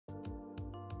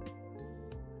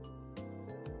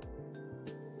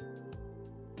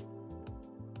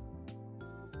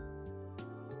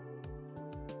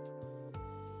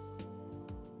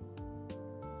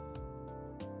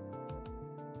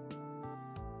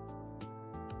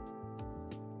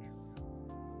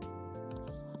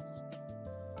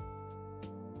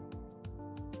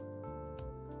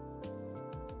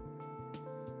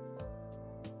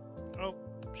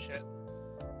shit.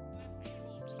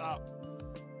 Stop.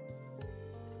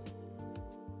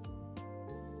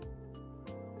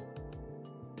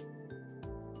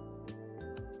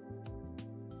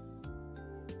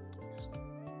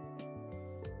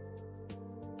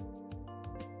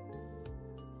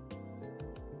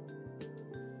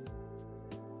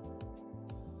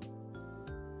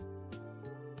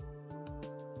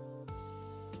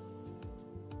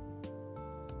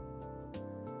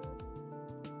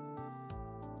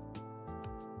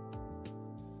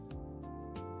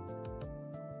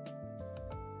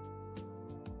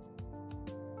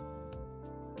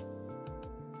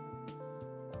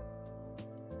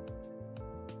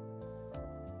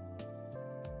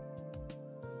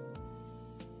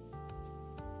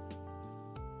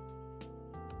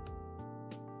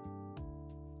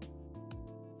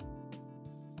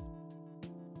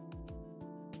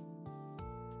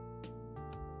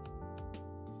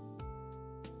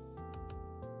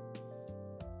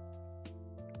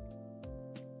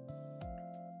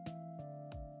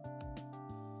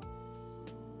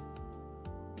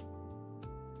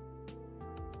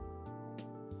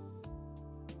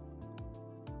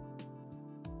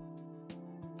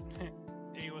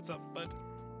 Hey, what's up, bud?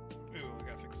 Ooh, I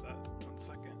gotta fix that. 1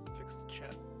 second. Fix the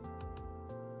chat.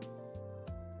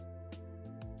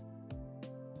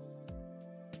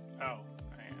 Oh,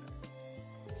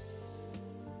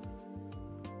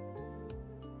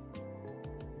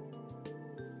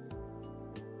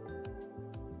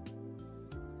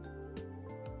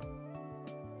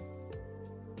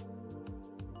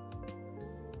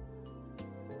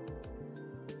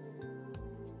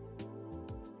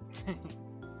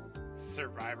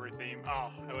 Survivor theme.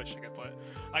 Oh, I wish I could play it.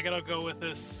 I gotta go with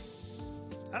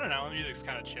this. I don't know. The music's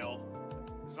kind of chill.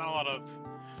 There's not a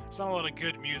lot of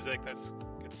good music that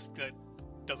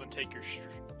doesn't take your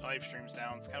live streams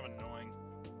down. It's kind of annoying,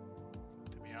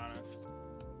 to be honest.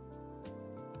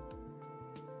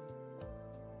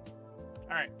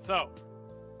 All right, so.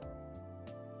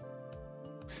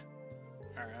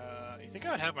 All right. You think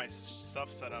I would have my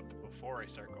stuff set up before I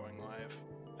start going live?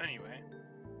 Anyway.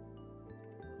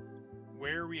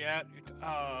 Where are we at?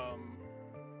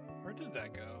 Where did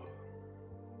that go?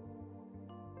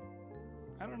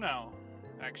 I don't know,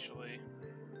 actually.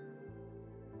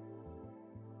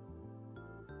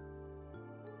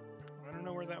 I don't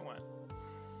know where that went.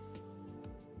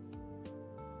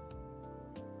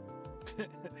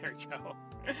 There we go.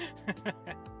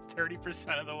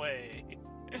 30% of the way.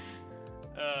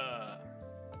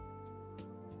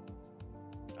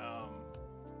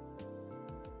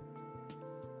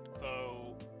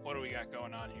 So, what do we got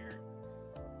going on here?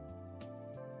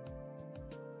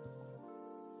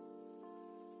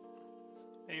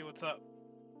 Hey, what's up?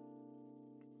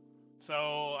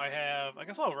 So, I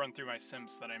guess I'll run through my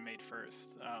Sims that I made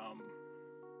first.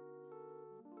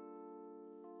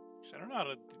 Actually, I don't know how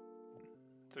to...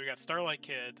 So we got Starlight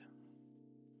Kid.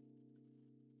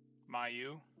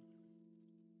 Mayu.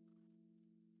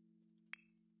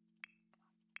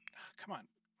 Come on.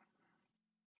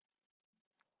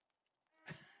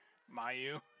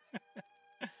 Mayu.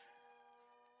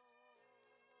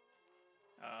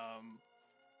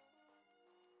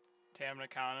 Tam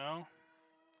Nakano.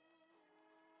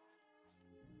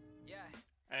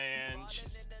 And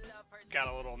she's got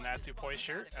a little Natsupoi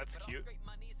shirt. That's cute.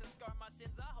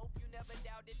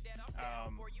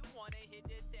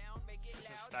 This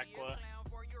is Thekla.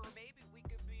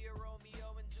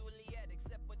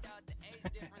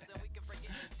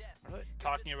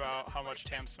 Talking about how much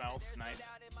Tam smells. Nice.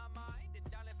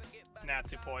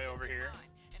 Natsupoi over here.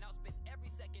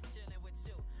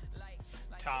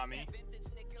 Tommy.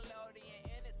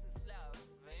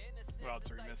 What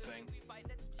else are we missing?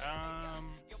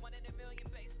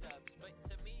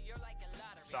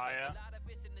 Saya.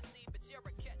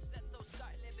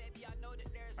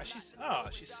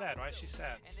 She's sad. Why is she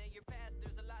sad?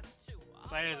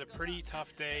 Saya has a pretty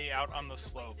tough day out on the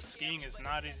slopes. Skiing is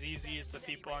not as easy as the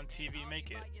people on TV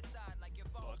make it.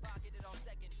 Look.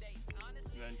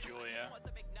 And then Julia,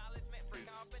 who's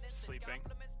sleeping.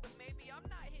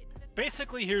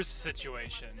 Basically, here's the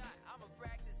situation.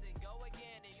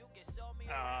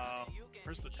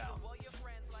 Where's the town?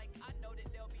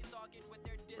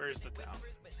 Where's the town?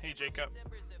 Hey, Jacob.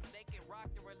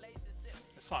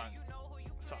 This song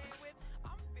sucks.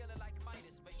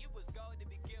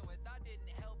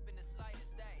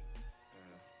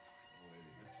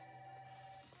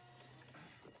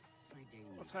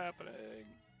 What's happening?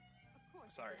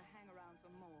 Sorry. Hang around for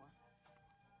more.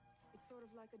 It's sort of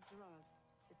like a drug.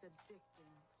 It's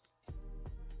addicting.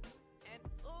 And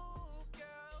ooh,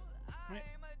 girl, I'm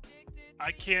addicted.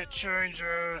 I can't change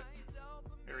it.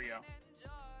 Here we go.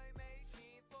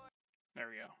 There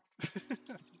we go.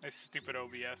 My stupid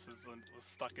OBS was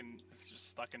stuck in. It's just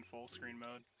stuck in full screen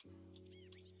mode.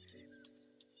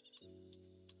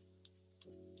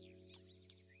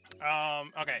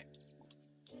 Okay.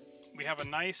 We have a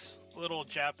nice little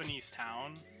Japanese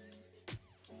town,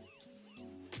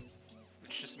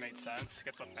 which just made sense.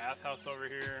 Get the bathhouse over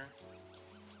here.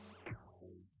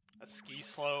 A ski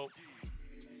slope.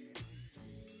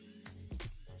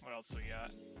 What else do we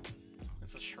got?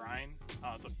 It's a shrine.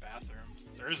 Oh, it's a bathroom.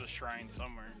 There is a shrine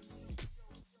somewhere.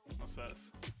 What's this?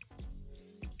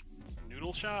 A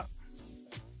noodle shop?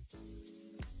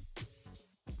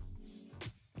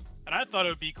 And I thought it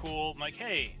would be cool. I'm like,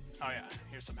 hey, oh yeah,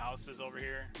 here's some houses over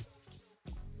here.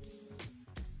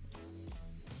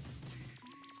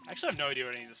 I actually have no idea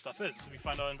what any of this stuff is. This will be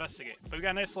fun to investigate. But we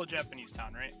got a nice little Japanese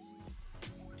town, right?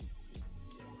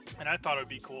 And I thought it would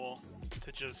be cool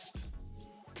to just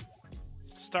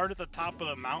start at the top of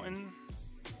the mountain.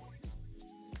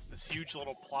 This huge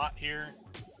little plot here.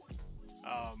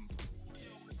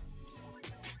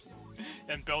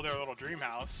 And build our little dream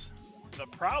house. The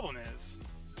problem is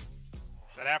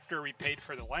that after we paid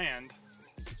for the land,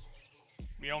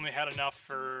 we only had enough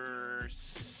for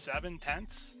 7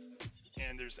 tents,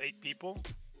 and there's 8 people.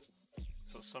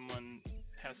 So someone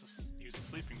has to use a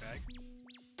sleeping bag.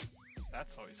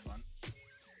 That's always fun.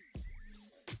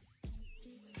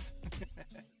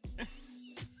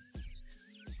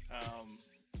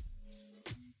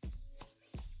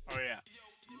 Oh yeah.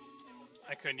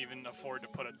 I couldn't even afford to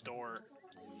put a door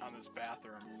on this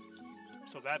bathroom.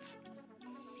 So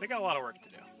they got a lot of work to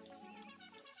do.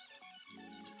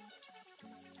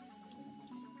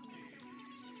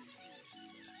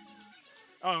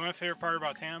 Oh, my favorite part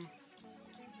about Tam?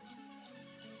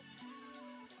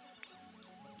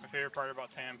 My favorite part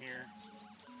about Tam here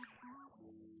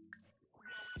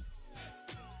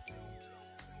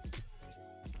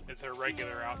is her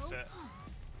regular outfit.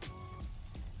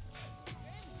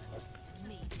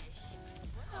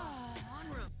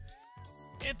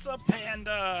 It's a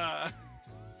panda!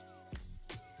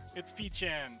 It's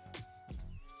Peachan.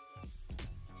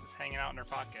 Just hanging out in her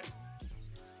pocket.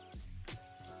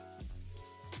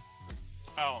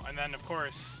 Oh, and then of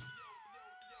course,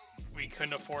 we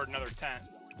couldn't afford another tent.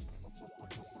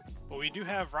 But we do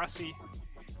have Rossi.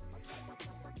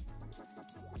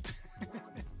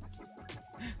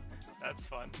 That's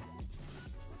fun.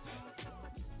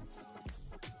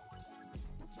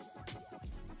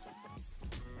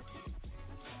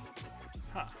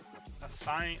 Huh. A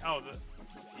sign. Oh,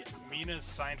 Mina's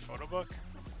signed photo book?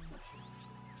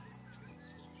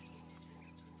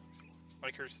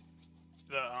 Like the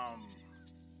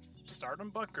Stardom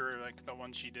book, or like the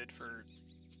one she did for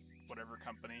whatever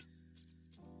company?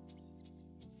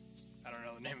 I don't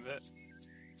know the name of it.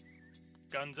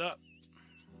 Guns up.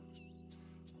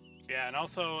 Yeah, and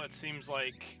also it seems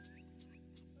like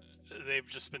they've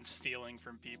just been stealing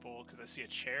from people, because I see a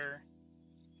chair,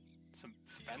 some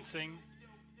fencing.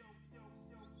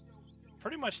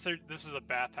 Pretty much, this is a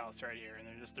bathhouse right here, and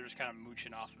they're just kind of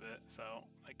mooching off of it. So,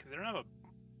 like, because they don't have a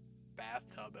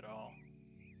bathtub at all,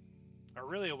 or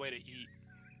really a way to eat.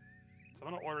 So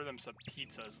I'm gonna order them some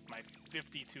pizzas with my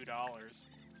 $52.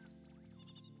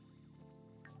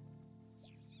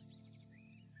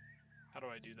 How do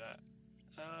I do that?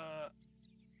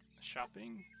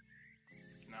 Shopping?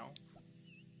 No.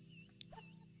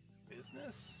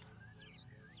 Business?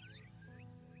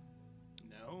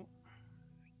 No.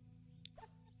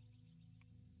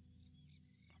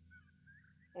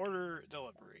 Order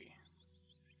delivery.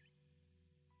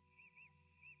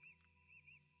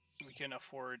 We can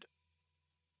afford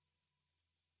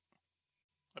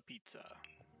a pizza.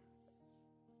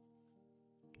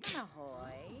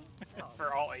 Ahoy.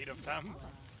 For all 8 of them.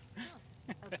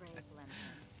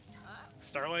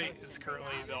 Starlight is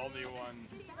currently the only one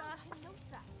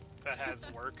that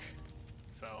has work,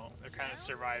 so they're kind of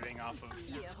surviving off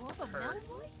of her.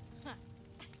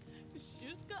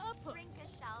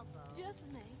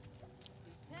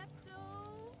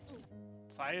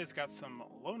 Saya's got some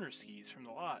loaner skis from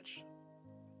the lodge.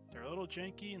 They're a little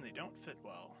janky and they don't fit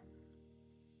well.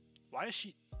 Why is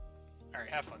she... Alright,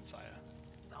 have fun, Saya.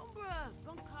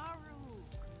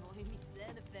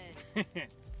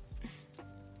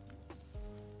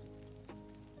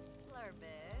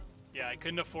 Yeah, I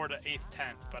couldn't afford an 8th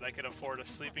tent, but I could afford a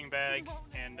sleeping bag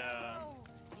and a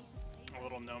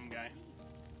little gnome guy.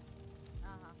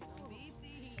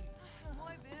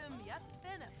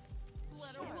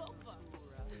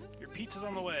 Your pizza's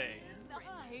on the way.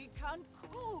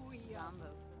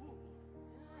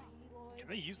 Can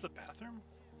they use the bathroom?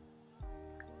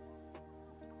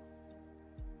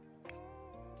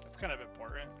 That's kind of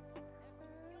important.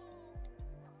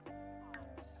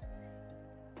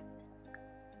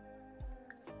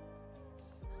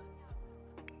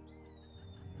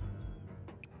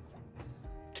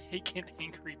 Take an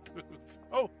angry poop.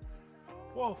 Oh!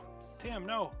 Whoa! Damn,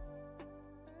 no!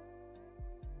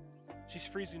 She's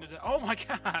freezing to death. Oh my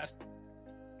god!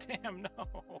 Damn,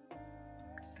 no!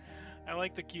 I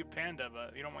like the cute panda,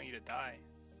 but we don't want you to die.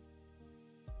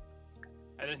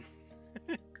 I didn't...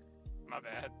 My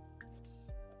bad.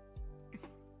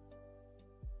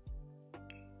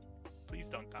 Please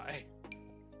don't die.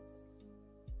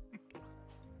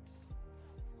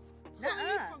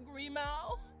 Nuh-uh.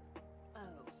 Grimo. Oh.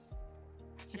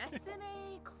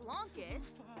 Jessene Clonkus.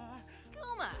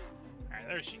 Skooma. Alright,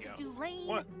 there she goes. Stulain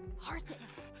What? Harthic.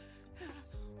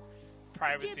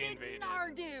 Privacy Gibbet invaded.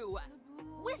 Nardu.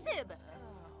 Wissib.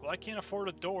 Well, I can't afford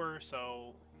a door,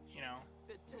 so, you know,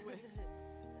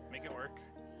 make it work.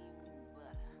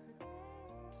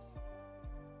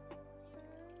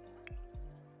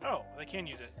 Oh, they can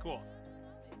use it. Cool.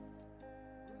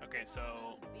 Okay,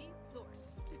 so...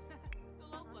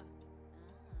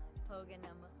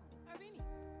 Poganamo.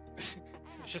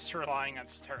 just relying on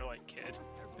Starlight Kid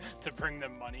to bring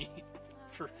them money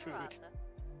for food.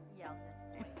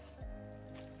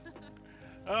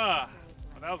 Ah,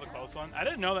 well, that was a close one. I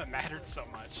didn't know that mattered so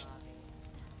much.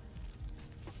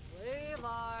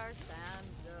 I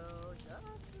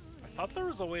thought there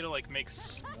was a way to, like, make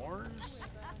s'mores.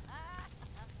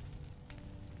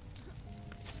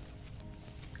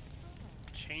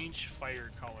 Change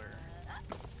fire color.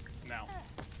 No.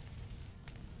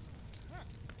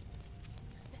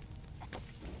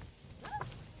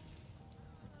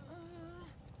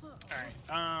 Alright,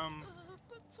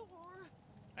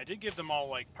 I did give them all,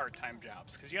 like, part-time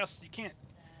jobs, because you can't,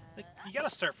 like, you gotta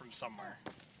start from somewhere.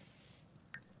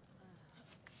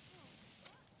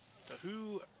 So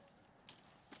who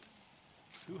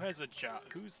has a job?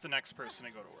 Who's the next person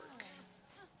to go to work?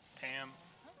 Tam?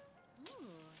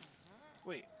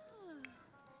 Wait.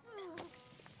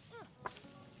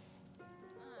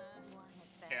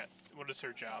 Yeah, what is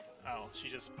her job? Oh, she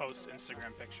just posts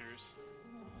Instagram pictures.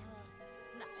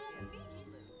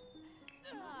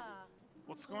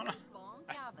 What's going on?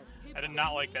 I did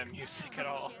not like that music at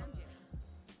all.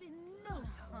 They're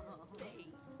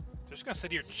just gonna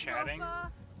sit here chatting.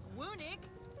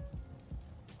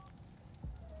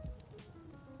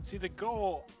 See, the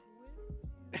goal...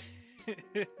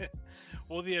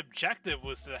 Well, the objective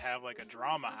was to have, like, a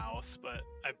drama house, but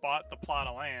I bought the plot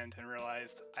of land and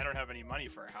realized I don't have any money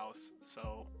for a house,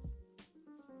 so...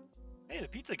 Hey, the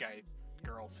pizza guy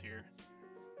girl's here.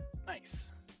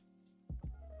 Nice.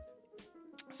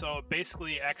 So it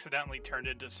basically accidentally turned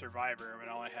into Survivor when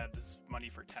all I had was money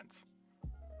for tents.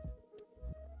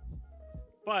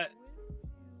 But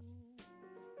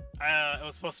it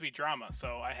was supposed to be drama,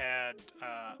 so I had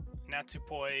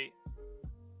Natsupoi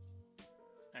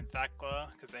and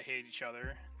Thakla, because they hate each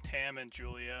other, Tam and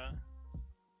Julia,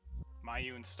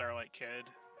 Mayu and Starlight Kid,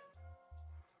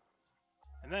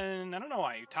 and then, I don't know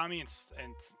why, Tommy and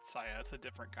Saya. It's a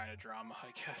different kind of drama,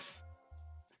 I guess.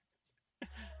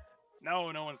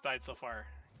 No one's died so far.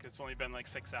 It's only been like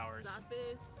 6 hours.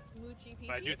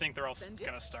 But I do think they're all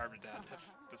gonna starve to death.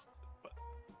 If this, but...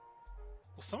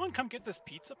 Will someone come get this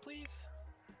pizza, please?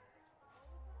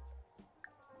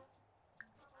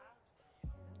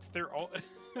 They're all...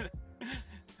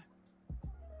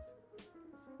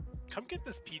 Come get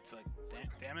this pizza.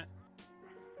 Damn it.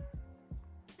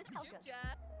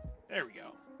 There we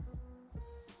go.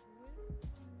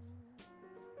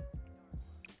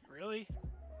 Really?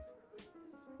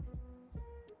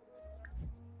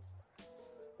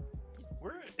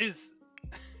 Where is...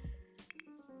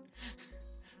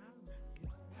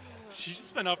 She's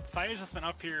just been up... Saya's just been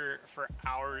up here for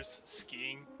hours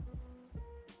skiing.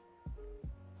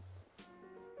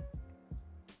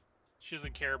 She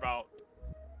doesn't care about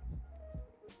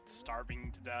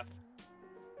starving to death.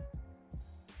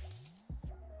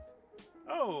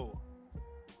 Oh!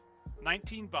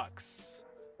 19 bucks.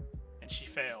 And she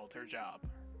failed her job.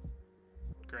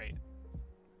 Great.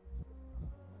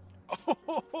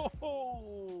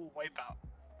 Oh, wipe out.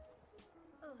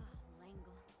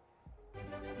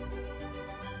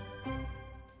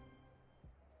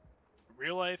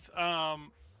 Real life, I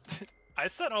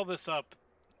set all this up.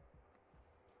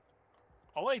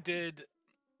 All I did,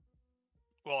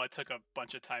 well, I took a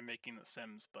bunch of time making the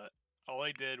Sims, but all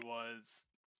I did was,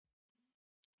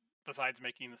 besides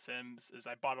making the Sims, is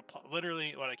I bought a plot,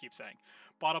 literally what I keep saying,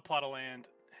 bought a plot of land,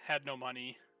 had no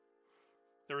money.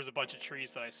 There was a bunch of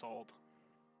trees that I sold.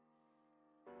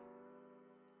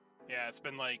 Yeah, it's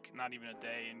been like not even a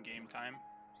day in game time.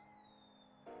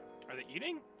 Are they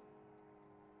eating?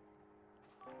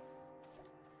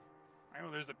 Oh,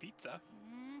 there's a pizza.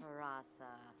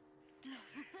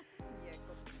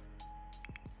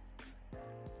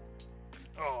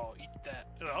 Oh, eat that.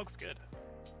 Oh, that looks good.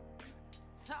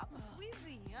 Top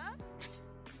Wheezy, huh?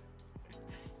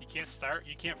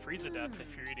 You can't freeze to death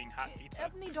if you're eating hot pizza.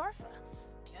 Ebony Darfa.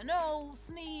 You know,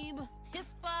 Sneeb,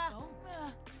 Hispa,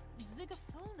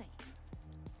 Zigafone.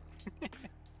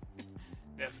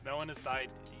 Yes, no one has died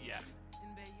yet.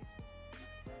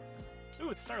 Ooh,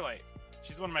 it's Starlight.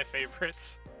 She's one of my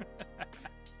favorites.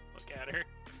 Look at her.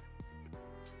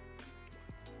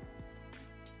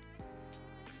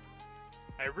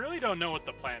 I really don't know what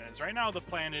the plan is. Right now the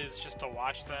plan is just to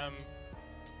watch them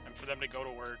and for them to go to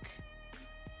work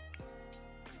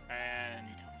and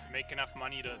to make enough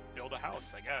money to build a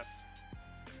house, I guess.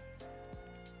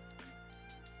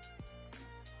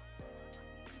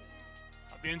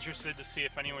 I'll be interested to see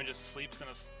if anyone just sleeps in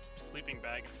a sleeping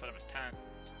bag instead of a tent.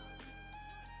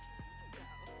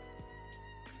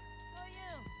 Oh,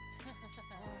 you.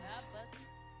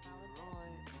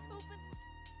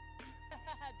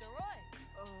 Deroy.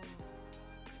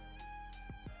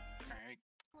 Alright.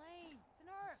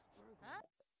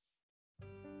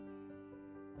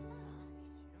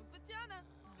 Pajana,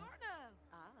 Gornov.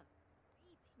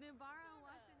 Snibara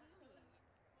Watanini.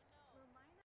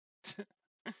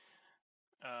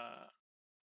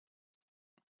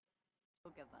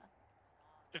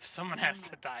 If someone has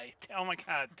to die, oh my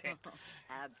god, damn.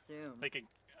 Absum. Like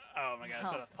oh my god, I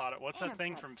said I thought it. What's that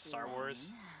thing from Star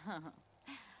Wars?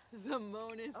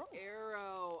 Zamonis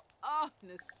Arrow. Oh,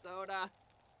 Nisota.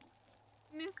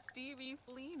 Nistivi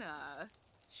Flina.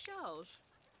 Shelsh.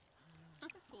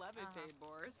 Levitate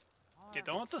Boars. Yeah,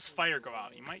 don't let this fire go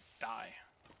out. You might die.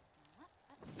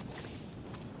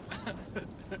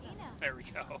 There we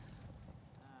go.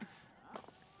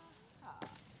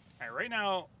 Alright, right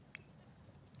now,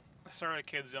 Starlight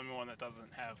Kid's the only one that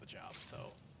doesn't have a job,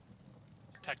 so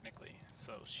technically.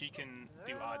 So she can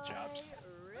do odd jobs.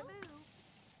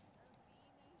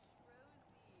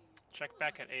 Check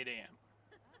back at 8 a.m.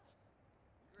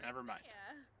 Never mind.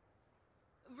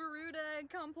 Veruda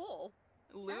Kampol.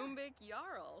 Lumbik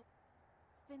Jarl.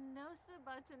 Venosa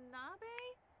Batanabe?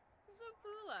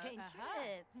 Zapula.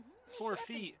 Sore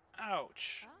feet.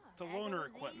 Ouch. The loaner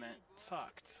equipment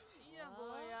sucked. Yeah,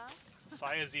 boy. So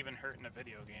Saya's even hurt in a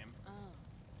video game.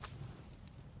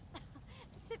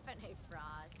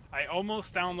 I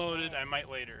almost downloaded, I might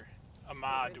later, a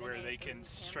mod where they can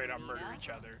straight up murder each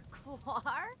other.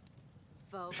 Quar?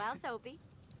 Voval Soapy.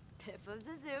 Pip of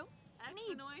the Zoo.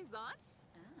 Exinoy Zots?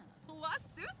 La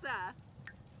Susa.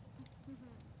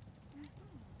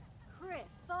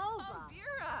 Crifova.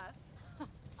 Vera.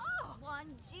 Oh,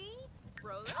 1G.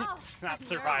 Brola. It's not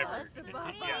Survivor.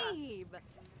 Yeah. Babe.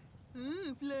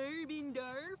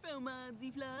 Flurbinder,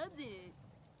 Felmabsy Flabsy.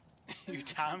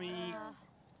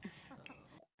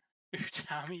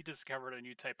 Utami discovered a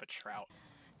new type of trout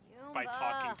by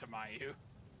talking to Mayu.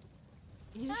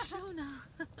 Yashona.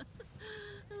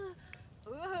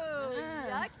 Ooh,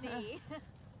 yucky.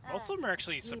 Most of them are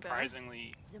actually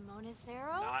surprisingly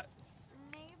Zamonacero? not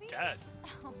Maybe? dead,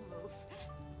 Oh, move.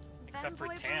 except for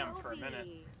Tam for a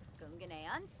minute.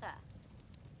 Gunganeansa.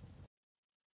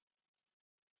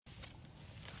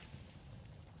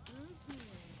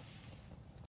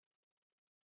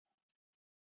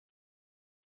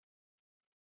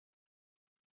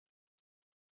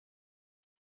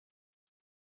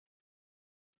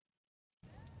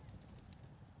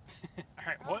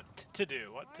 Alright, what to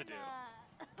do? What to do?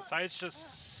 Besides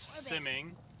just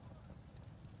simming.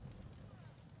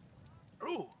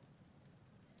 Ooh!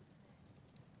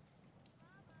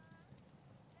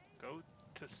 Go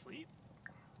to sleep?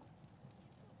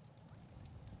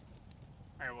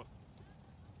 Alright, well.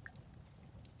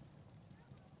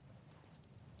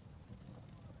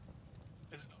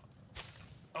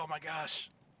 Oh my gosh.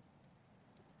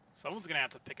 Someone's gonna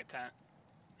have to pick a tent.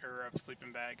 Or a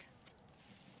sleeping bag.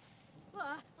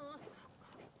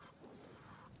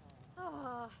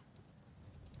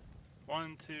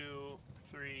 One, two,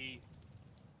 three.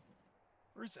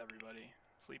 Where's everybody?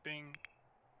 Sleeping?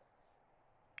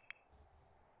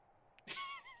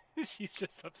 She's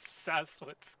just obsessed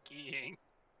with skiing.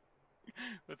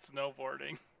 With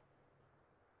snowboarding.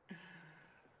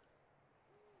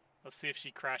 Let's see if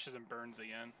she crashes and burns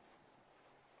again.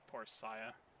 Poor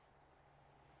Saya.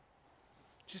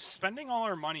 She's spending all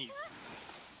her money.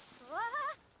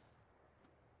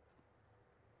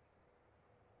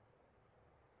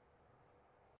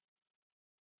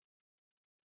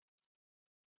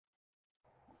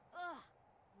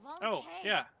 Oh,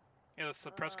 yeah. Yeah,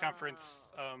 the press conference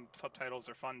subtitles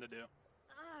are fun to do.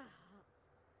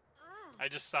 I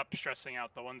just stopped stressing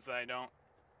out the ones that I don't.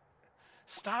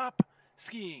 Stop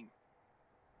skiing.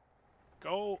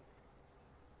 Go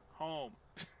home.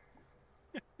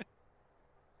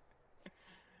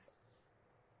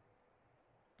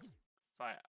 If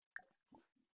I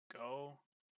go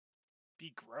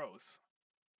be gross.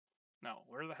 No,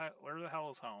 where the hell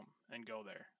is home? And go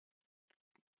there.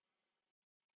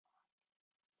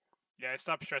 Yeah, I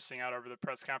stopped stressing out over the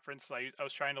press conference. I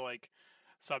was trying to like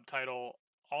subtitle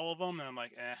all of them, and I'm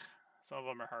like, some of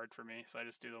them are hard for me, so I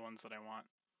just do the ones that I want.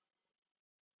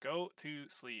 Go to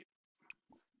sleep.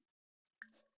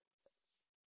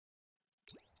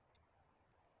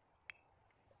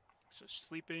 So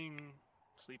sleeping,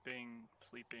 sleeping,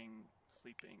 sleeping,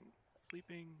 sleeping,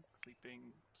 sleeping, sleeping,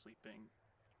 sleeping.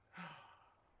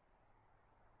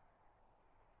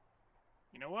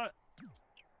 You know what?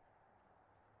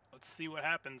 Let's see what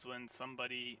happens when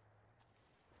somebody...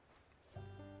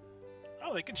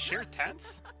 Oh, they can share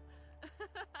tents?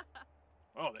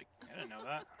 Oh, I didn't know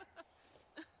that.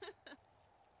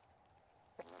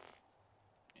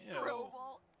 Ew.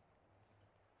 Roble.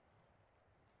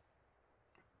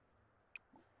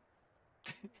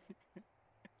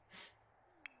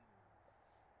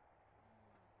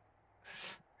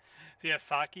 So yeah,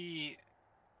 Saki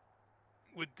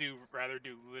would rather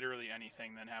do literally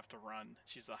anything than have to run.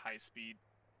 She's a high-speed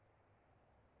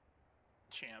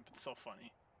champ. It's so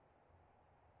funny.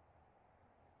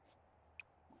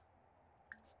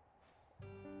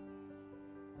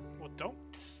 Well,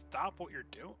 don't stop what you're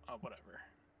doing. Oh, whatever.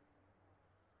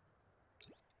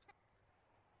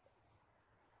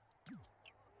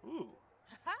 Ooh.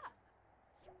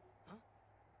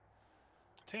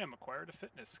 Tam acquired a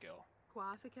fitness skill.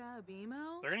 Quafika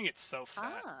Abimo? They're gonna get so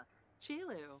fat. Ah,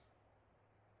 Chilu.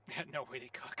 No way to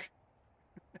cook.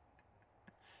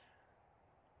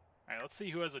 Alright, let's see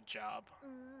who has a job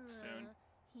soon.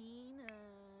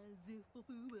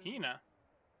 Hina.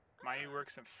 Mayu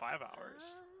works in 5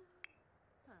 hours.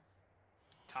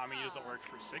 Tommy doesn't work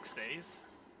for 6 days.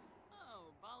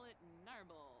 Oh, Ballet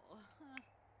Narble.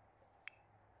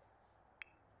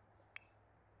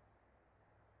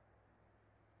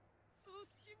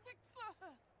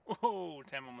 Whoa,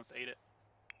 Tam almost ate it.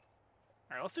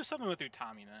 Alright, let's do something with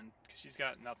Utami then, because she's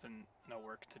got no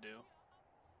work to do.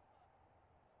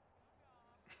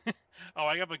 Oh,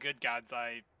 I have a good God's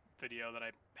Eye video that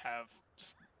I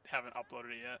just haven't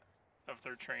uploaded it yet, of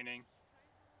their training.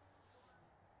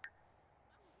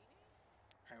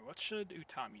 Alright, what should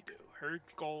Utami do? Her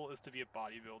goal is to be a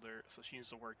bodybuilder, so she needs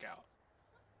to work out.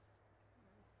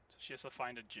 So she has to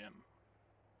find a gym.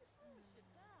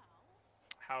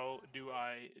 How do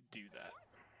I do that?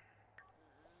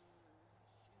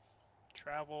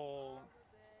 Travel...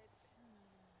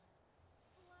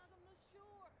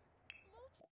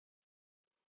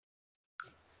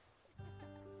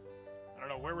 I don't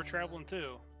know where we're traveling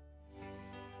to.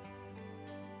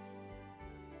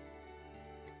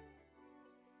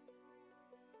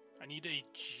 I need a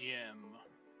gym.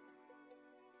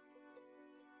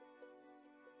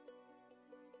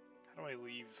 How do I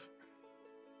leave?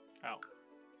 Oh.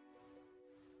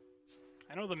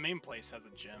 I know the main place has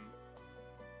a gym.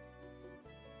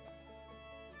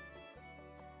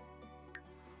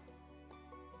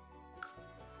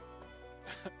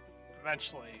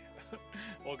 Eventually,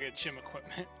 we'll get gym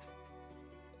equipment.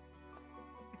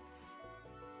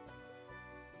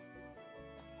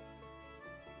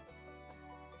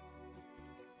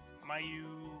 Mayu...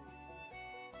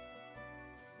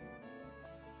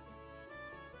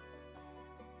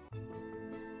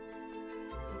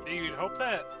 You would hope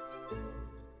that...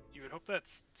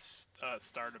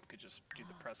 Stardom could just do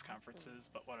the press conferences,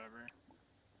 but whatever.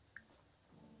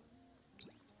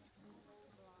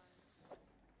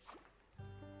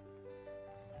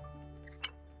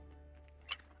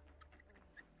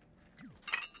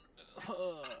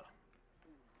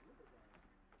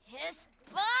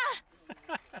 Hispa!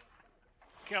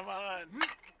 Come on!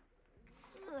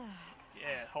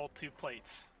 Yeah, hold 2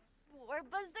 plates.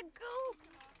 Warbazagoo!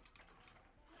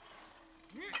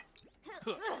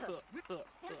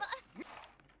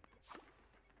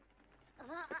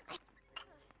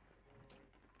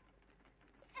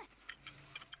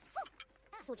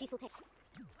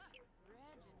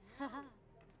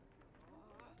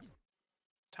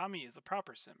 Tommy is a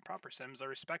proper sim. Proper sims are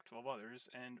respectful of others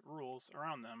and rules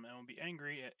around them and will be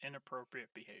angry at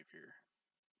inappropriate behavior.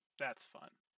 That's fun.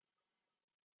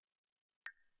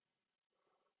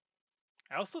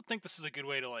 I also think this is a good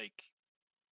way to, like,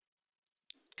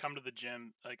 come to the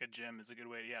gym. Like, a gym is a good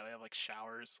way to, yeah, they have, like,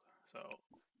 showers. So,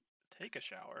 take a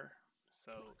shower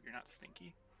so you're not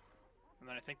stinky. And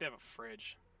then I think they have a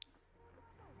fridge.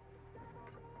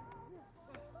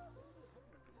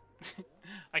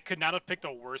 I could not have picked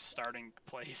a worse starting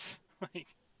place.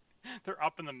 Like, they're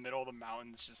up in the middle of the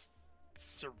mountains just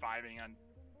surviving on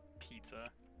pizza.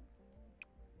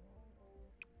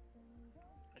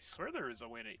 I swear there is a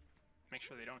way to make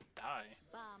sure they don't die.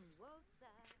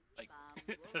 Like,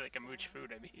 so they can mooch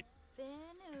food, I mean.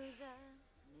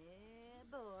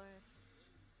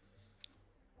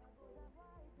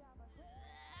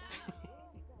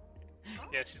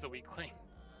 Yeah, she's a weakling.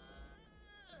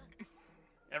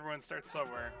 Everyone starts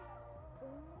somewhere.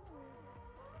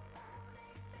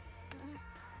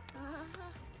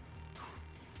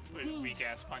 With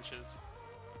weak-ass punches.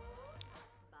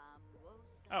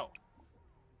 Oh.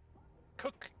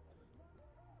 Cook.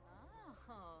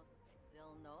 Oh, it's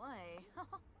Illinois.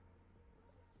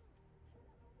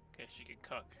 Okay, she can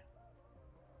cook.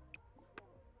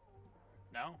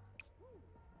 No?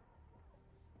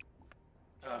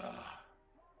 Ugh.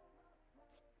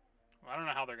 Well, I don't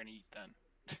know how they're gonna eat then.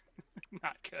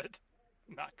 Not good.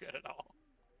 Not good at all.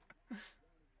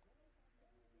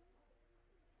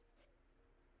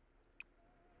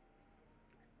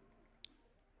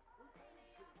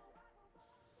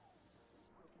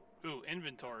 Ooh,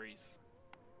 inventories.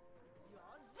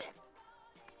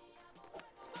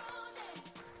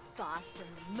 Boss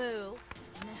and moo.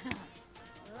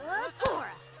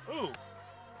 Cora. Ooh.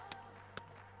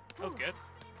 That was good.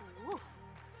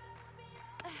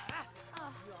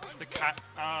 The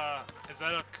is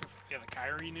that a the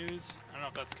Kyrie news? I don't know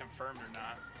if that's confirmed or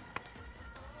not.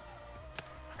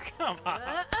 Come on.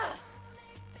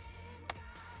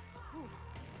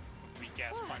 Weak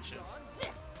ass punches.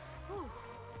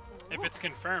 If it's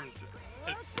confirmed,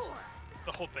 it's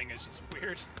the whole thing is just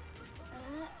weird.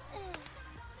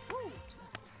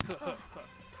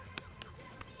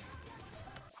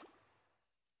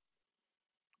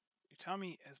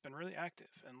 Utami has been really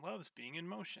active and loves being in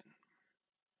motion.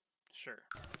 Sure.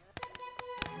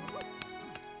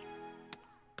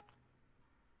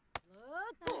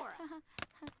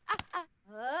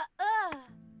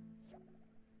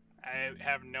 I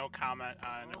have no comment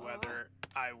on whether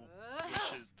I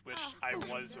wish I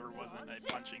was or wasn't a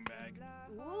punching bag.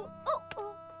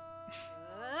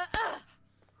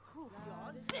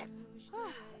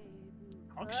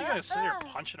 How long is she gonna sit there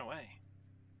punching away?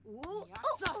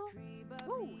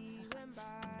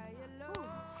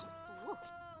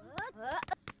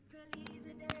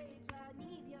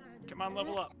 Come on,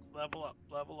 level up, level up,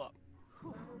 level up.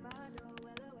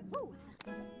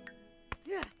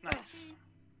 Nice.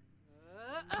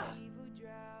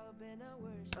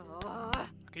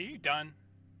 Okay, you done?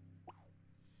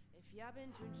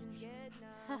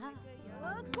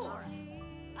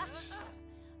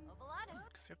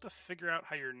 Because you have to figure out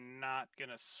how you're not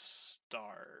gonna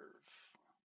starve.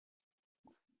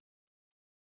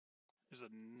 There's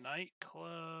a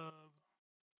nightclub,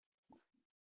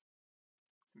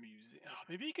 museum. Oh,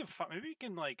 maybe you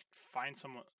can like find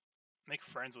someone, make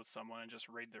friends with someone, and just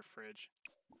raid their fridge.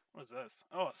 What is this?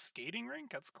 Oh, a skating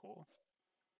rink? That's cool.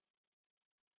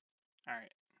 All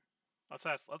right, let's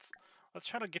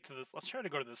try to get to this. Let's try to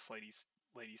go to this lady's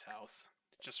house.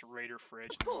 Just raid her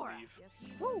fridge and then leave.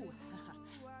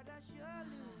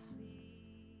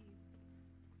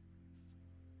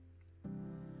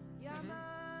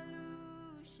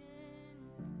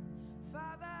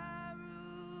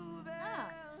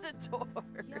 Zator.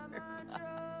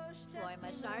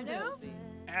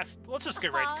 Let's just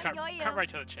get right. Cut right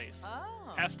to the chase.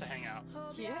 Oh. Asked to hang out.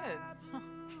 Kids.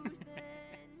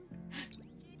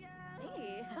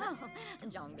 Hey,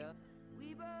 Jonga.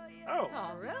 Oh,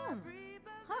 room.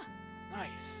 Huh.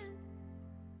 nice.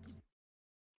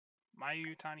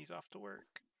 Mayu Tani's off to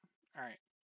work. All right.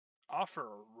 Offer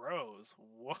a rose.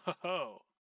 Whoa.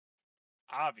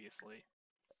 Obviously.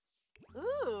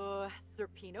 Ooh,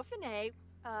 Serpino Fine.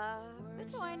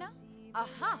 Vitoina.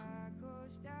 Aha.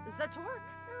 Zatork.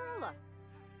 Arula.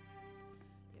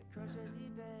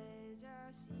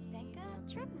 Becca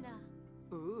Tribna.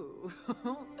 Ooh.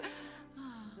 Oh,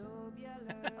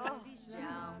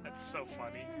 Joe. That's so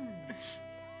funny.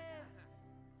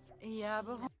 Yeah,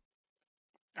 but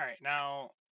All right,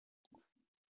 now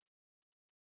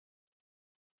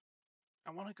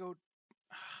I want to go.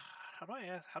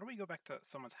 How do we go back to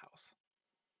someone's house?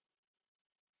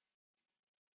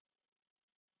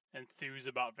 Enthuse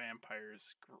about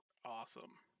vampires.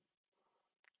 Awesome.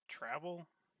 Travel.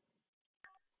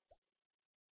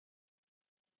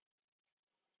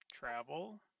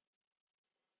 Travel.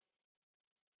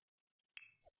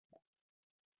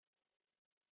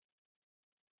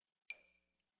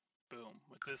 Boom.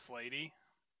 With this lady.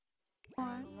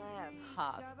 Lab.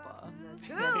 Haspa. Ooh.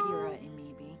 Kira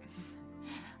Amibi.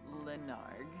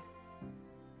 Lenarg.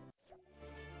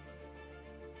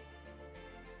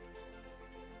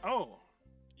 Oh,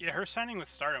 yeah, her signing with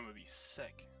Stardom would be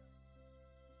sick.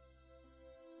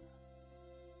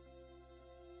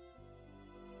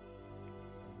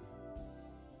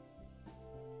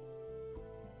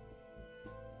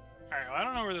 Alright, well, I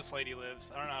don't know where this lady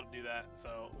lives. I don't know how to do that,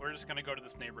 so we're just gonna go to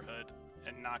this neighborhood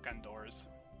and knock on doors.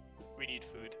 We need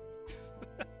food.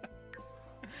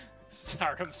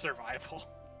 Stardom survival.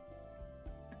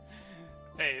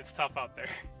 Hey, it's tough out there.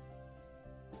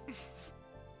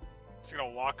 Just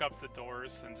gonna walk up the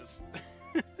doors and just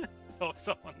hope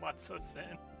someone lets us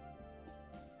in.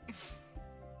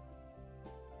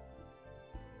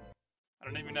 I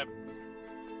don't even have...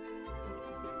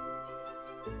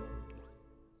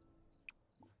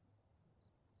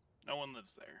 No one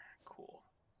lives there. Cool.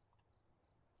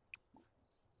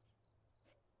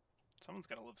 Someone's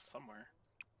gotta live somewhere.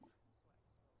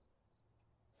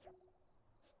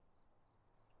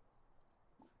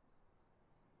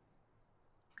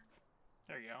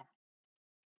 There you go.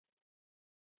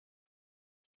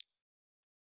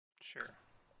 Sure.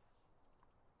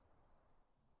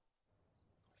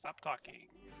 Stop talking.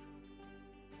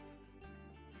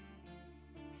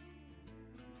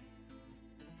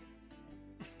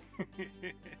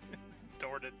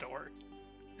 Door to door.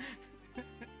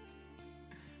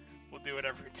 We'll do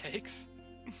whatever it takes.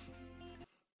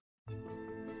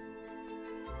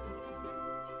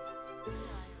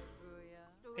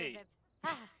 Hey.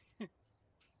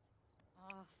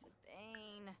 Oh,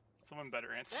 Bane. Someone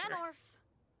better answer. Xenorf.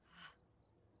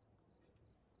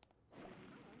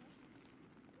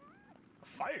 A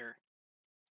fire?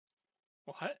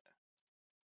 What?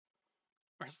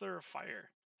 Where's there a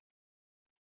fire?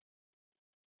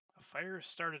 A fire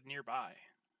started nearby.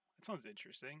 That sounds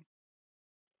interesting.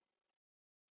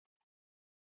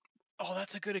 Oh,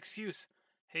 that's a good excuse.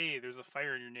 Hey, there's a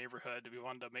fire in your neighborhood. We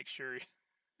wanted to make sure...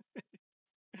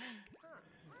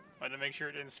 wanted to make sure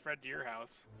it didn't spread to your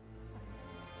house.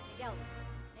 Miguel.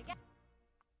 Miguel.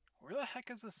 Where the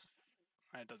heck is this?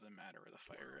 It doesn't matter where the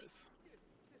fire is.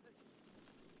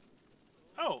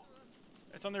 Oh!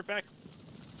 It's on their back.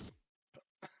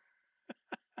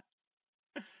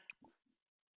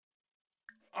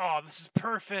 Oh, this is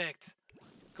perfect!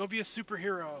 Go be a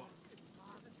superhero!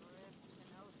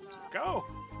 Go!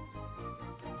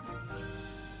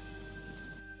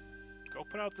 Go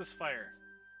put out this fire.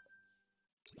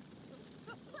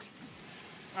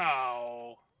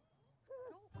 Oh.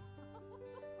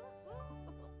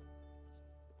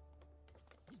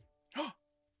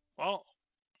 Well,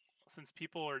 since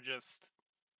people are just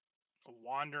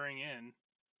wandering in,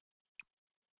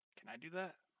 can I do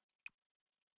that?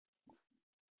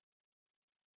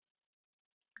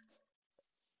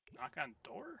 Knock on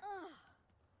door?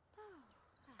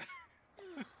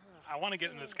 I want to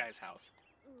get in this guy's house.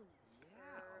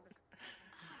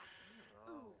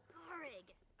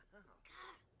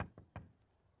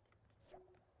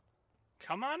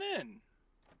 Come on in.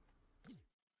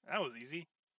 That was easy.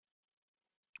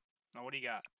 Now, what do you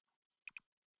got?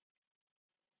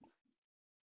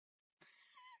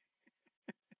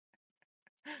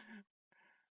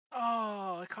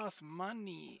 Oh, it costs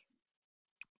money.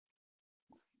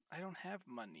 I don't have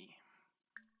money.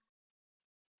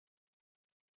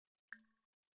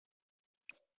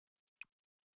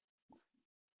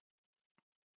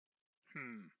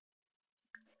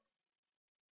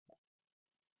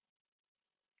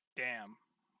 Damn.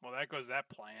 Well, that goes that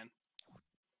plan.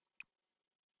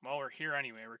 Well, we're here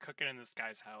anyway. We're cooking in this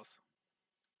guy's house.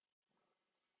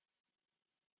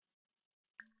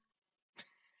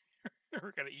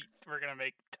 We're gonna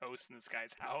make toast in this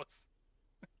guy's house.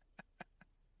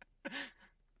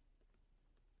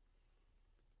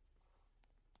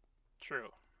 True.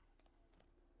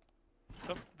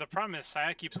 The problem is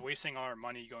Saya keeps wasting all our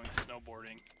money going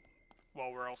snowboarding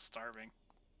while we're all starving.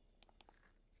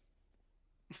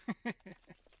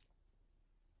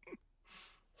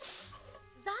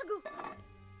 Zagu.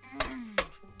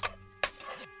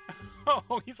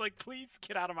 Oh, he's like, please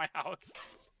get out of my house.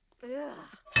 Ugh.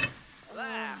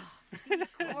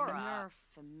 Cora.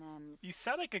 You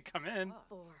said I could come in.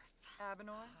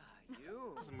 Abinor.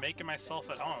 You. I was making myself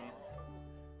at home.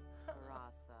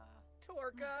 Rasa.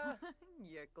 Torka.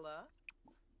 Yikla.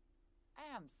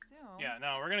 Am soon. Yeah,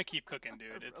 no, we're gonna keep cooking,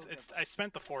 dude. It's. I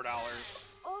spent the $4.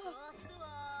 Oh.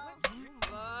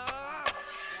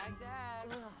 Dag.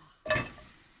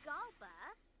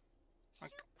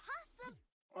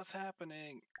 What's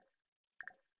happening?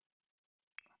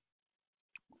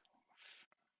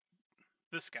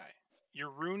 This guy. You're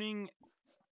ruining...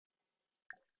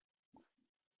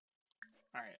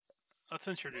 Alright, let's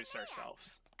introduce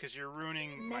ourselves. Because you're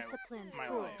ruining my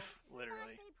life,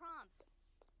 literally.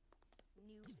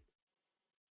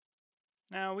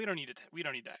 No, we don't need to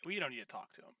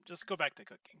talk to him. Just go back to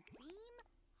cooking.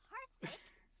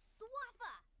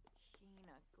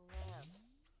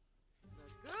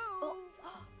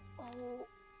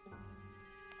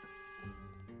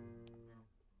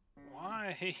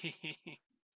 Hey,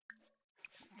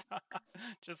 stop.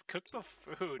 Just cook the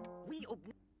food. We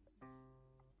open.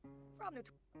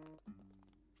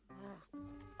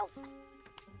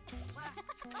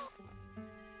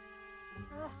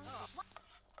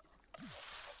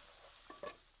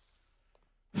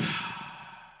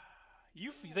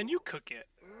 Then you cook it.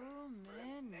 Oh,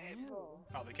 man.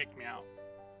 Oh, they kicked me out.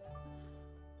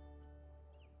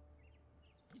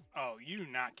 Oh, you do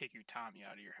not kick Utami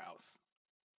out of your house.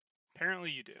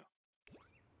 Apparently you do.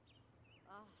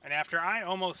 And after I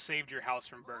almost saved your house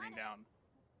from burning down.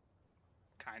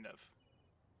 Kind of.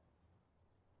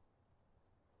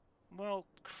 Well,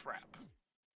 crap.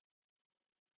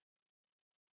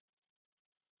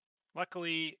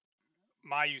 Luckily,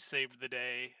 Mayu saved the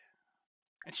day.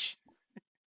 And she...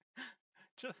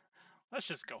 let's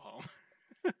just go home.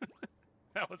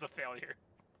 That was a failure.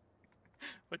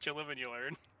 But you live and you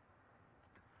learn.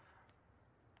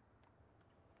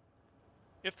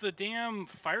 If the damn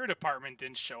fire department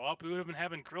didn't show up, we would have been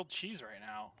having grilled cheese right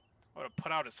now. I would have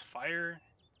put out his fire.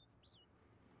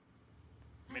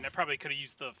 I mean, I probably could have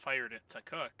used the fire to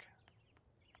cook.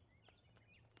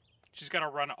 She's got to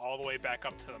run all the way back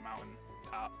up to the mountain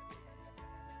top.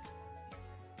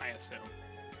 I assume.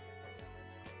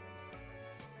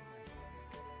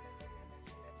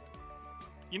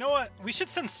 You know what? We should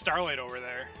send Starlight over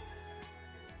there.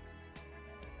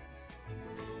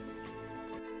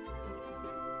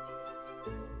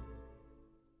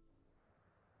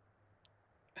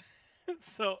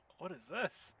 So, what is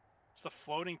this? It's a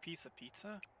floating piece of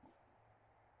pizza?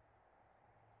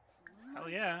 Hell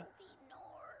yeah.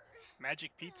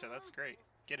 Magic pizza, that's great.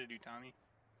 Get it, Utami.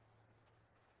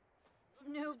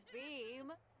 New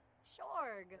beam.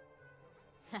 Shorg.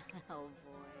 Oh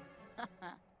boy.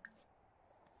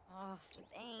 Oh,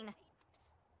 Dane.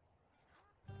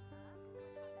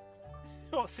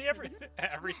 Well, see,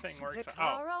 everything works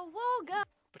out. Oh, Woga.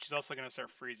 but she's also going to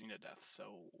start freezing to death, so...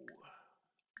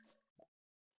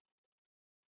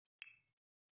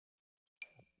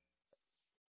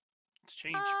 Let's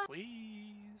change,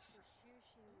 please.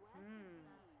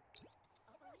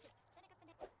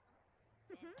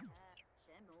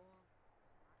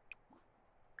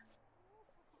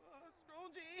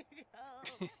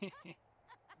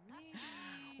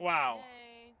 Wow.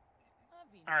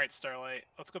 Alright, Starlight.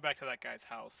 Let's go back to that guy's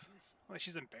house. Wait,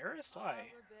 she's embarrassed? Why?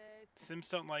 Sims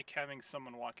don't like having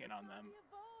someone walk in on them.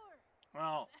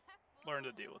 Well, learn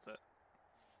to deal with it.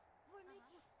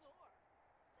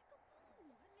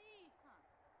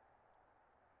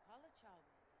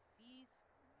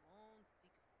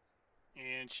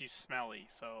 And she's smelly,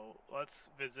 so let's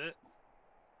visit.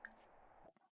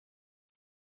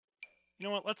 You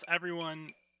know what? Let's everyone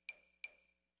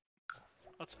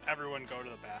go to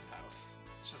the bathhouse.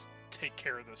 Let's just take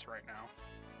care of this right now.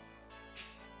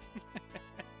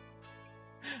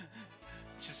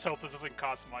 Just hope this doesn't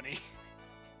cost money.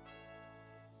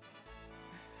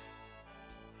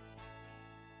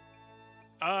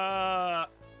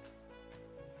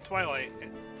 Twilight.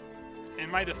 In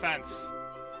my defense,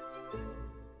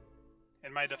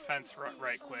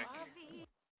 right quick.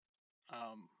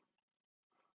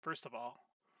 First of all,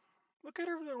 look at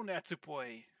her little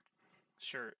Natsupoi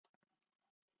shirt.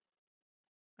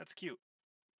 That's cute.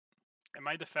 In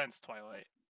my defense, Twilight.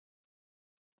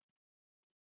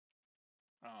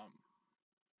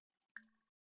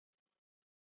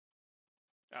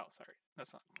 Oh, sorry.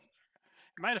 That's not.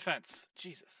 In my defense,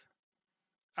 Jesus.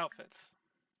 Outfits.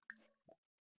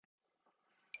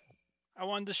 I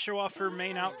wanted to show off her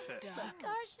main outfit.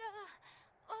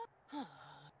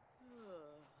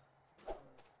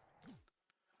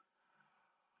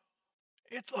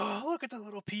 Oh, look at the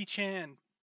little P-chan.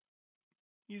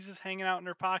 He's just hanging out in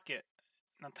her pocket.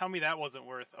 Now tell me that wasn't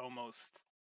worth almost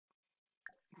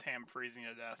Tam freezing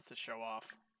to death to show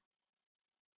off.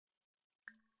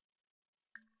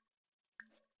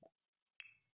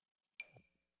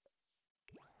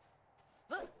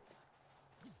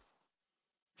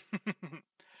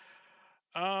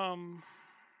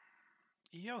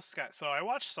 Yo, Scott. So I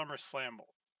watched SummerSlam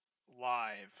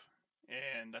live,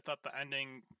 and I thought the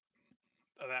ending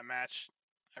of that match,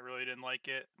 I really didn't like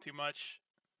it too much.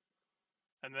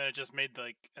 And then it just made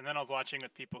and then I was watching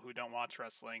with people who don't watch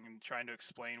wrestling and trying to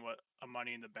explain what a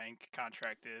Money in the Bank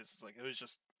contract is. It's like, it was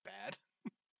just bad.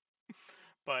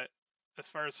 But as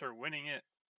far as her winning it,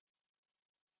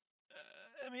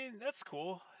 I mean, that's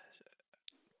cool.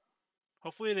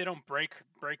 Hopefully they don't break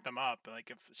them up.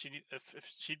 Like if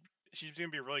she's gonna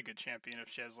be a really good champion if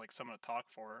she has like someone to talk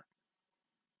for her.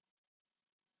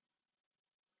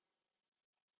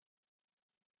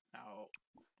 Now,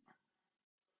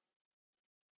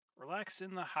 relax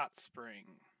in the hot spring.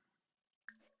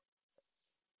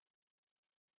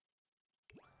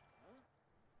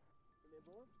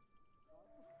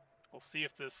 We'll see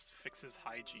if this fixes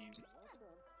hygiene.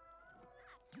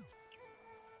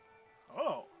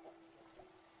 Oh!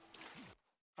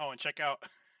 Oh, and check out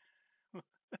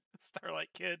Starlight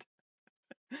Kid.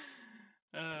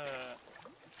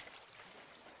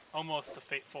 Almost a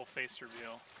full face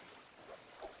reveal.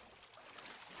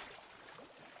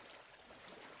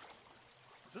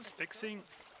 Is this fixing?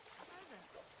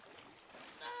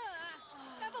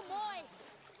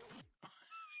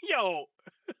 Yo!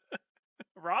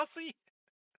 Rossi?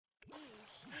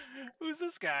 Who's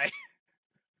this guy?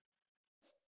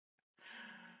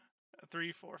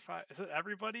 3, 4, 5. Is it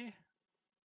everybody?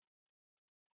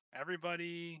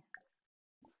 Everybody.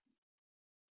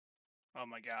 Oh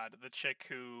my god, the chick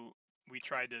who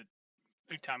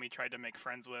Tommy tried to make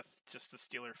friends with just to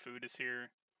steal her food is here.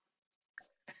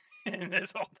 And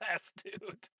this old ass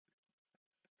dude.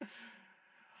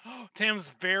 Tam's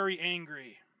very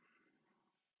angry.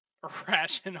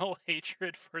 Irrational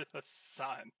hatred for the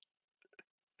sun.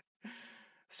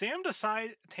 Tam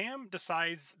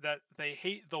decides that they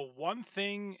hate the one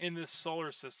thing in this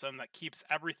solar system that keeps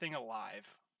everything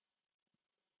alive.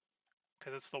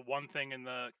 Because it's the one thing in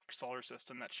the solar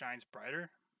system that shines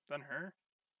brighter than her?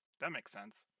 That makes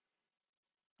sense.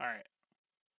 Alright.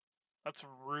 Let's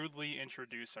rudely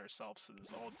introduce ourselves to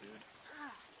this old dude.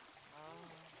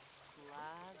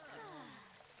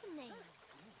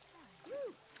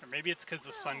 Or maybe it's because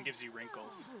the sun gives you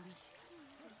wrinkles.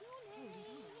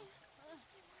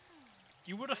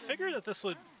 You would have figured that this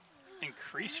would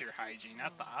increase your hygiene,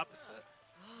 not the opposite.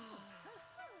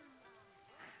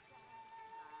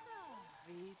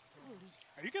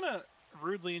 Are you gonna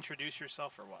rudely introduce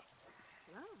yourself or what?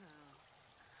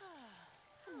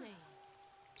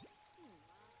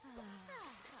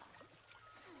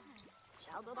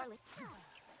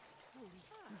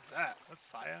 Who's that? That's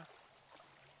Saya.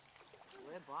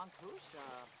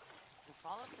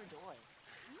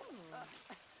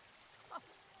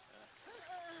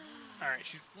 Alright,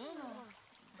 she's...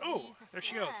 Oh, there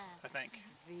she goes, I think.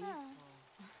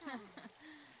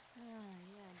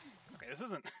 Okay, this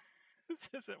isn't... this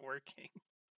isn't working.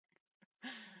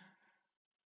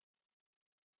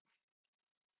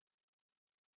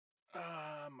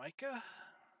 Micah?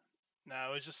 No,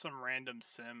 it was just some random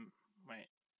sim. Wait.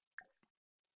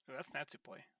 Oh, that's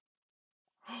Natsupoi.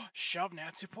 Shove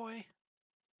Natsupoi?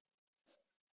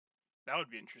 That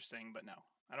would be interesting, but no.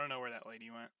 I don't know where that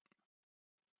lady went.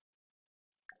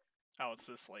 Oh, it's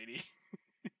this lady.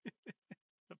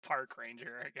 The park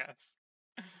ranger, I guess.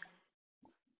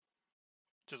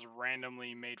 Just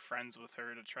randomly made friends with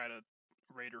her to try to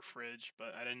raid her fridge,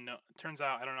 but I didn't know. It turns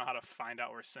out I don't know how to find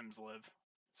out where Sims live.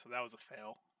 So that was a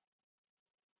fail.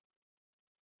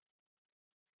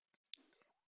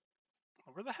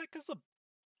 Where the heck is the...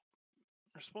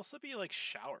 There's supposed to be, like,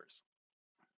 showers.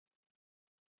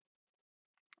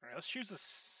 Alright, let's choose a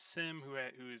sim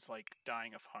who's, like,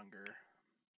 dying of hunger.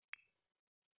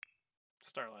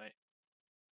 Starlight.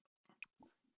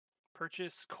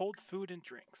 Purchase cold food and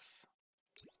drinks.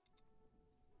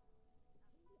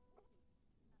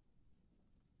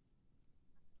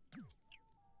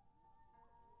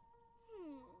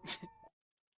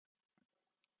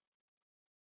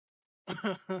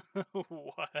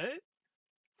 What?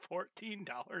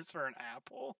 $14 for an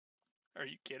apple? Are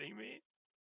you kidding me?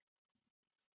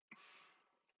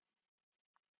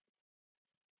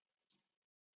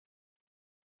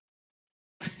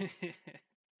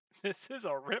 This is a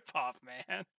ripoff,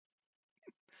 man.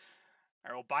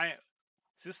 Alright, we'll buy it.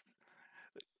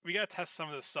 We gotta test some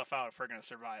of this stuff out if we're gonna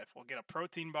survive. We'll get a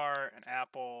protein bar, an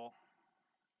apple.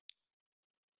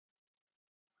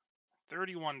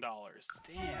 $31.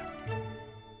 Damn.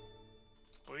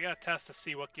 But we gotta test to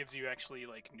see what gives you actually,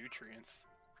 like, nutrients.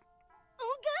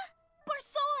 Unga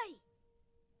Barsoy!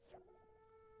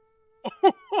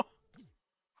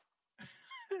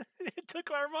 It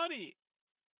took our money!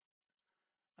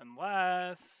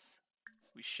 Unless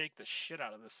we shake the shit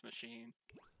out of this machine.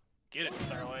 Get it,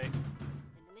 Starlight. Did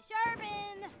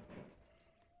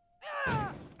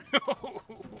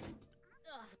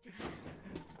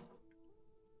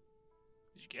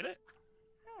you get it?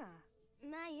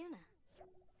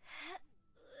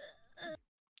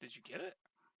 Did you get it?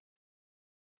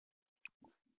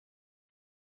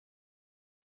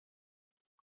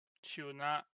 She would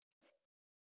not.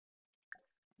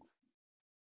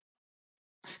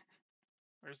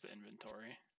 Where's the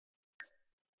inventory?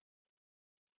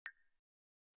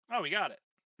 Oh, we got it.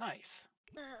 Nice.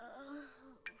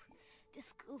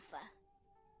 Discoofa.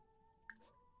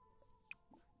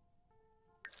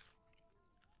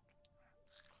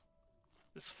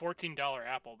 This $14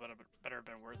 apple better have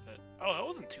been worth it. Oh, that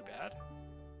wasn't too bad.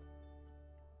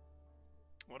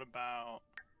 What about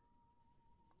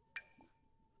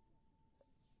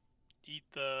eat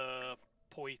the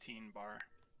poutine bar?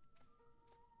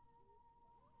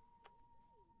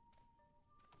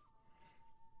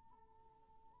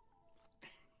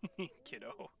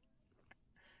 Kiddo.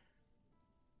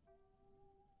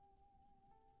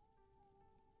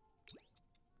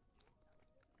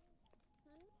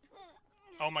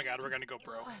 Oh my god, we're gonna go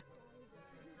broke.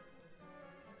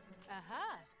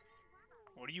 Aha.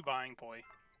 What are you buying, Poi?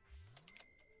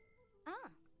 Ah.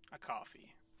 A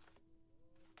coffee.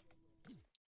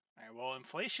 Alright, well,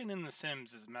 inflation in The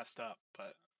Sims is messed up,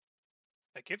 but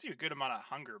it gives you a good amount of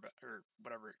hunger or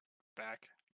whatever back.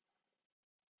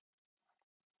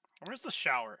 Where's the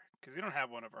shower? Because we don't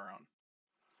have one of our own.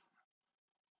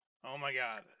 Oh my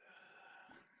god.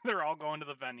 They're all going to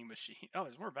the vending machine. Oh,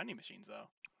 there's more vending machines, though.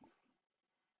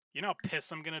 You know how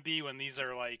pissed I'm gonna be when these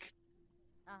are like...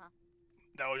 Uh-huh.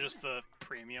 That was just the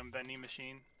premium vending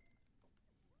machine?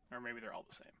 Or maybe they're all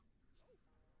the same.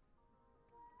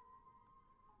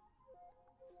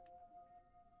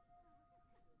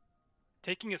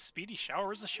 Taking a speedy shower?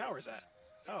 Where's the showers at?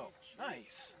 Oh,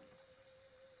 nice.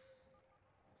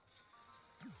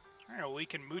 Alright, well, we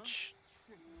can mooch.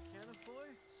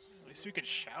 At least we can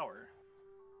shower.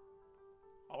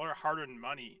 All our hard-earned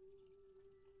money.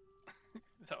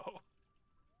 So.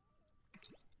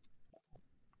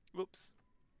 Whoops.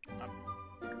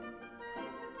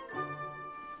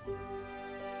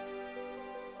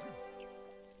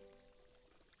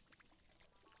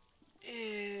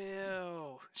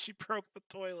 Ew. She broke the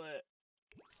toilet.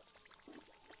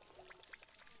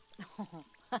 I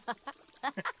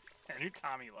knew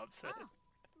Tommy loves it.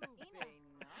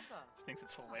 She thinks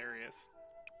it's hilarious.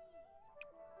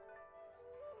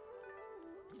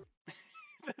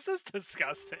 This is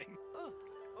disgusting.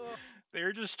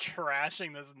 They're just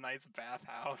trashing this nice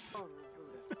bathhouse.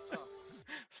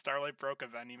 Starlight broke a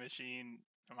vending machine.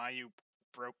 Mayu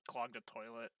clogged a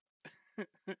toilet.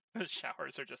 The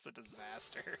showers are just a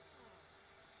disaster.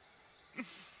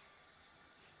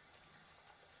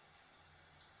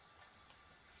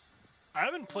 I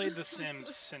haven't played The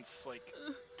Sims since like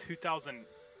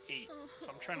 2008, so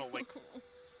I'm trying to like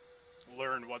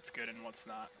learn what's good and what's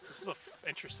not. This is a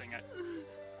interesting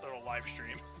little live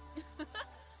stream.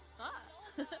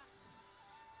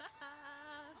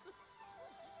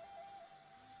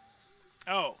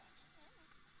 Oh,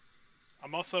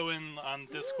 I'm also on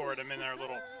Discord. I'm in our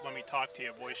little "Let me talk to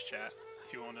you" voice chat.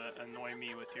 If you want to annoy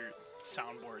me with your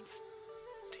soundboards,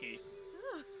 T.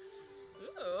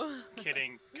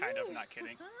 Kidding, kind of, not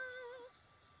kidding.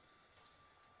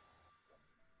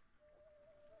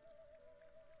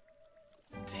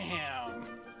 Damn,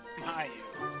 Mayu.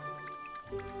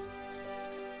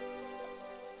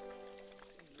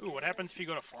 Ooh, what happens if you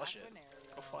go to flush it?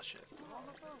 Go flush it.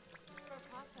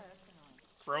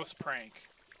 Gross prank.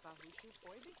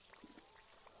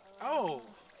 Oh,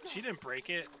 she didn't break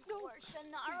it.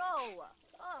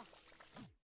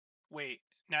 Wait,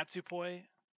 Natsupoi?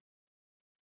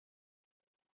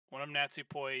 One of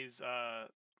Natsupoi's,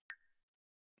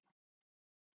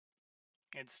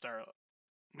 and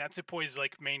Natsupoi's,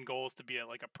 like, main goal is to be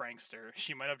like a prankster.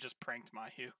 She might have just pranked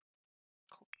Mayu.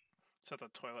 Set the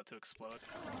toilet to explode.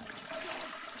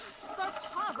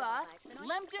 Sakava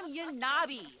Lemton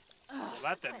Yanabi. Well,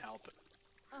 that didn't help.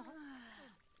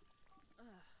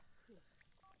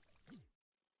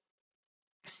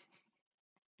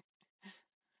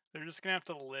 They're just gonna have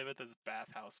to live at this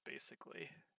bathhouse, basically.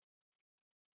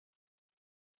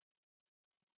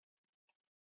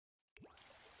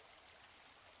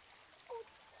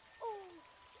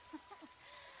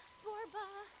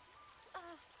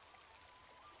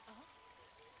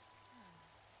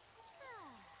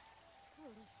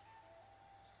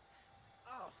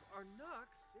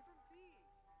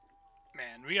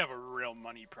 Man, we have a real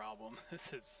money problem.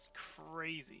 This is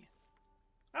crazy.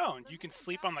 Oh, and you can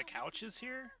sleep on the couches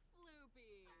here?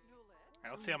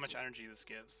 Alright, let's see how much energy this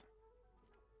gives.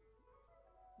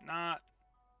 Not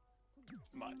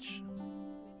much.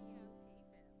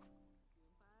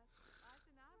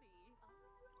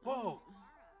 Whoa!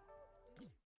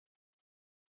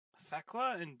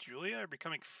 Thekla and Julia are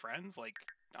becoming friends, like,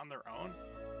 on their own?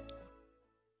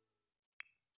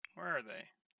 Where are they?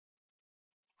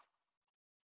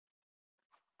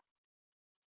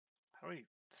 How do we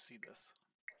see this?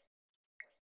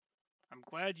 I'm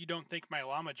glad you don't think my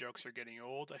llama jokes are getting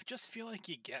old. I just feel like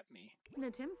you get me.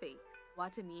 Natimfi.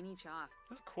 Watanini Chaff.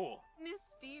 That's cool. Miss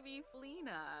Stevie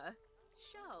Flina.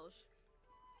 Shelsh.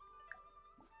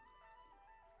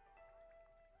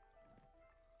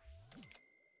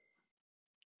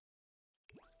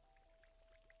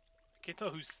 can't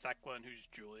tell who's Thekla and who's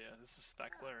Julia. This is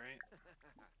Thekla, right?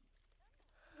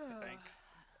 I think.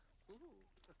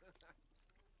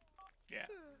 Yeah.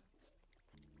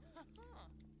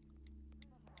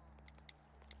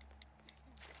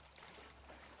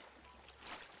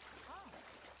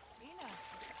 Nina.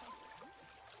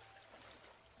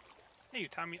 Hey,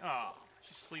 Tommy. Oh,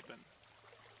 she's sleeping.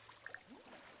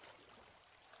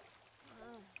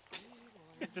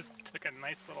 Just took a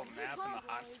nice little nap in the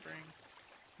hot spring.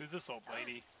 Who's this old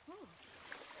lady?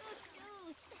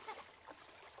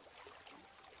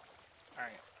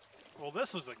 Alright. Well,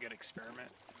 this was a good experiment.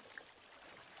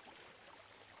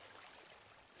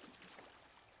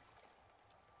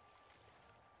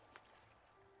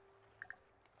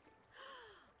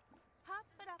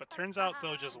 But turns out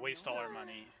they'll just waste all our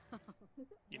money.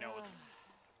 You know, with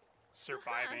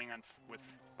surviving on with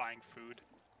buying food.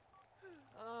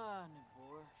 Ah,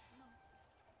 Nabor.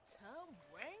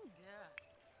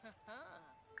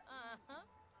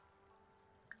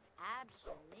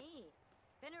 Absolutely.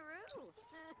 Finaroo.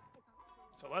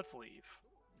 So let's leave.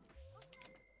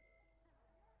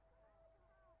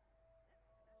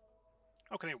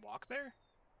 Oh, can they walk there?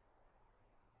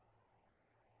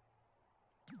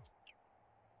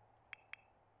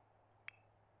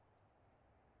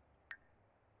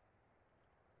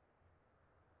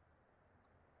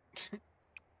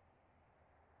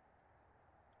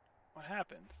 What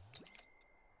happened?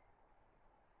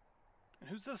 And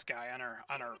who's this guy on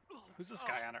our who's this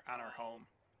guy on our home?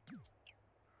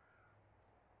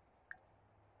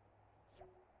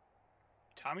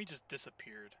 Tommy just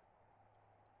disappeared.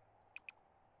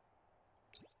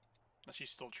 Unless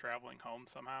she's still traveling home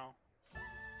somehow.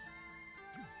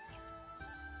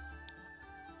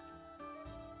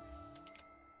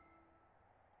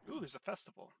 Ooh, there's a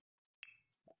festival.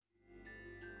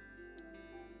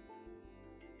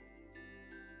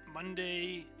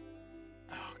 Monday.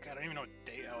 Oh god, I don't even know what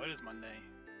day. Oh, it is Monday.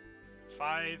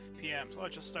 5 p.m. So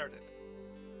it just started.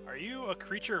 Are you a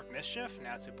creature of mischief,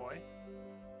 Natsupoi?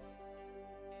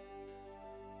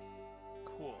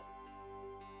 Cool.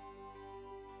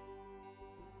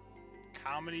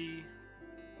 Comedy.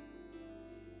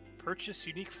 Purchase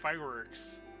unique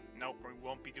fireworks. Nope, we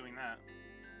won't be doing that.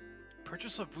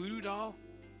 Purchase a voodoo doll?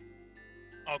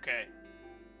 Okay.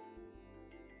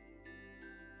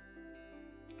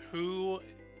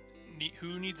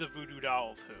 Who needs a voodoo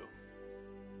doll of who?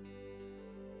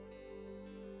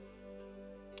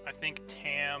 I think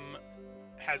Tam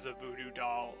has a voodoo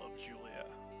doll of Julia.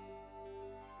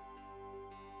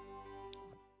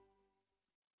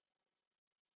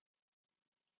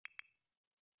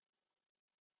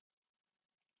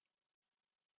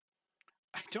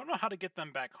 I don't know how to get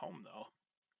them back home, though.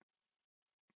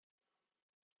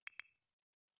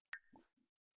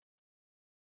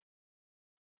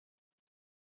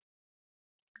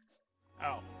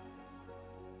 Oh.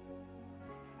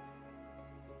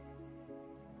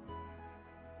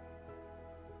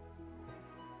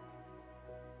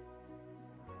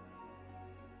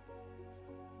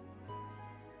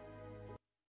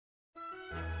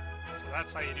 So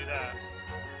that's how you do that.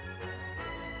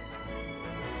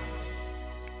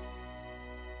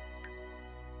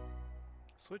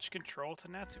 Switch control to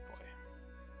Natsupoi.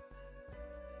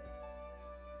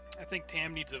 I think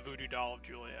Tam needs a voodoo doll of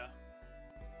Julia.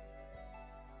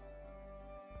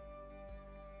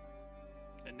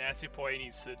 And Natsupoi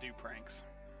needs to do pranks.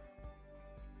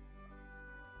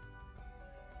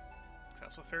 'Cause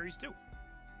that's what fairies do.